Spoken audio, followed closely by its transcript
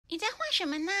在画什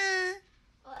么呢？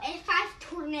 It's a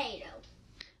tornado.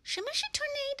 什么是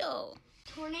tornado？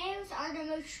 Tornadoes are the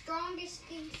most strongest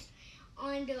things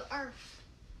on the earth.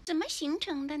 怎么形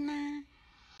成的呢？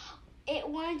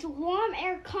 When warm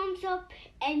air comes up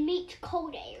and meets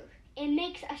cold air, it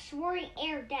makes a swirling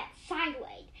air that's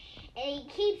sideways. And it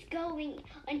keeps going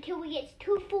until it gets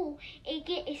too full.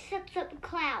 It sucks up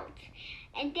clouds.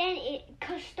 And then it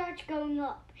starts going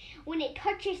up. When it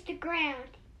touches the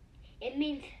ground, it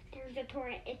means it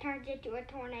turns into a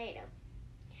tornado.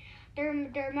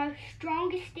 They're most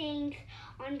strongest things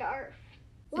on the earth.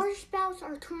 Water spouts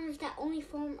are tornadoes that only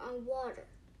form on water.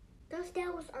 Those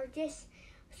spouts are just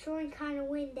swirling kind of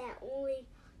wind that only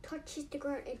touches the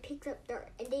ground and picks up dirt.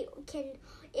 And they can,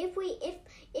 if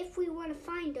we want to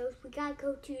find those, we gotta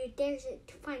go to the desert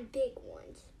to find big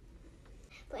ones.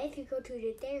 But if you go to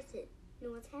the desert, you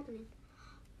know what's happening?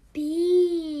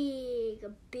 Big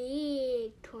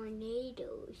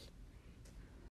tornadoes.